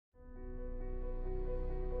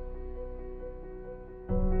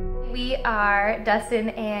We are Dustin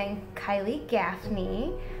and Kylie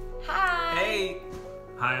Gaffney. Hi. Hey.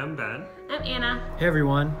 Hi, I'm Ben. I'm Anna. Hey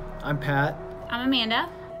everyone, I'm Pat. I'm Amanda.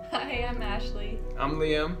 Hi, I'm Ashley. I'm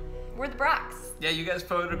Liam. We're the Brocks. Yeah, you guys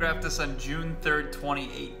photographed us on June 3rd,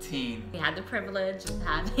 2018. We had the privilege of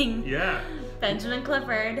having Yeah. Benjamin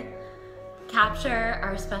Clifford capture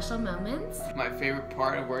our special moments. My favorite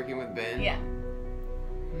part of working with Ben? Yeah.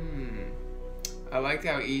 I liked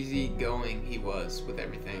how easygoing he was with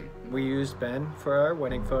everything. We used Ben for our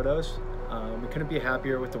wedding photos. We couldn't be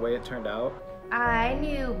happier with the way it turned out. I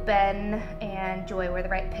knew Ben and Joy were the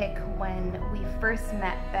right pick when we first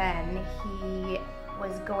met Ben. He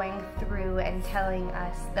was going through and telling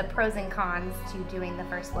us the pros and cons to doing the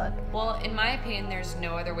first look. Well, in my opinion, there's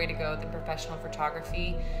no other way to go than professional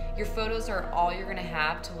photography. Your photos are all you're gonna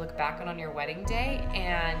have to look back on your wedding day,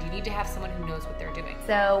 and you need to have someone who knows what they're doing.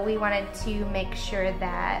 So we wanted to make sure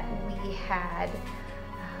that we had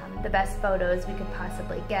the best photos we could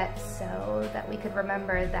possibly get so that we could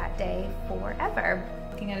remember that day forever.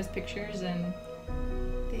 Looking at his pictures and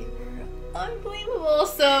they were unbelievable.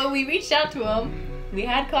 So we reached out to him, we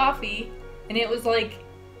had coffee, and it was like,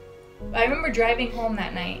 I remember driving home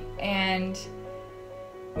that night and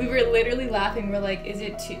we were literally laughing. We're like, is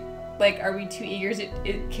it too, like, are we too eager?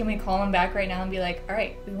 Can we call him back right now and be like, all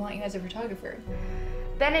right, we want you as a photographer?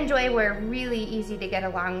 Ben and Joy were really easy to get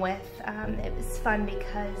along with. It was fun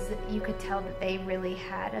because you could tell that they really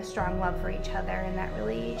had a strong love for each other, and that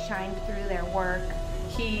really shined through their work.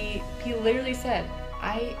 He literally said,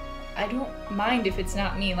 I don't mind if it's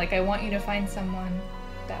not me. Like, I want you to find someone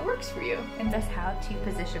that works for you. And just how to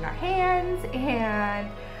position our hands and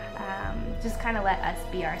just kind of let us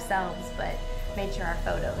be ourselves, but made sure our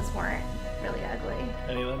photos weren't really ugly.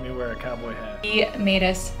 And he let me wear a cowboy hat. He made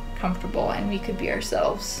us comfortable and we could be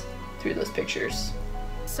ourselves through those pictures.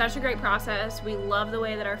 Such a great process. We love the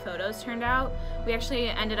way that our photos turned out. We actually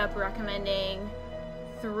ended up recommending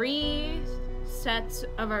 3 sets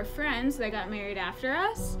of our friends that got married after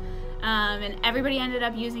us. And everybody ended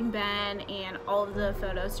up using Ben, and all of the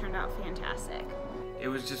photos turned out fantastic. It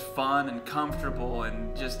was just fun and comfortable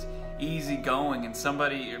and just easygoing, and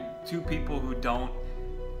two people who don't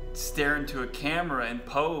stare into a camera and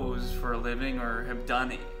pose for a living or have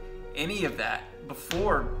done any of that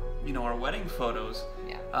before, you know, our wedding photos.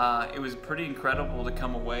 Yeah. It was pretty incredible to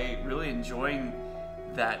come away really enjoying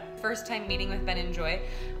that. First time meeting with Ben and Joy,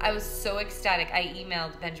 I was so ecstatic. I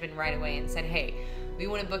emailed Benjamin right away and said, hey, we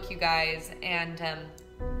want to book you guys. And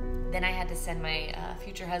then I had to send my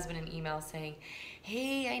future husband an email saying,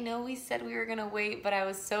 hey, I know we said we were gonna wait, but I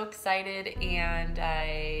was so excited and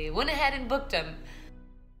I went ahead and booked him.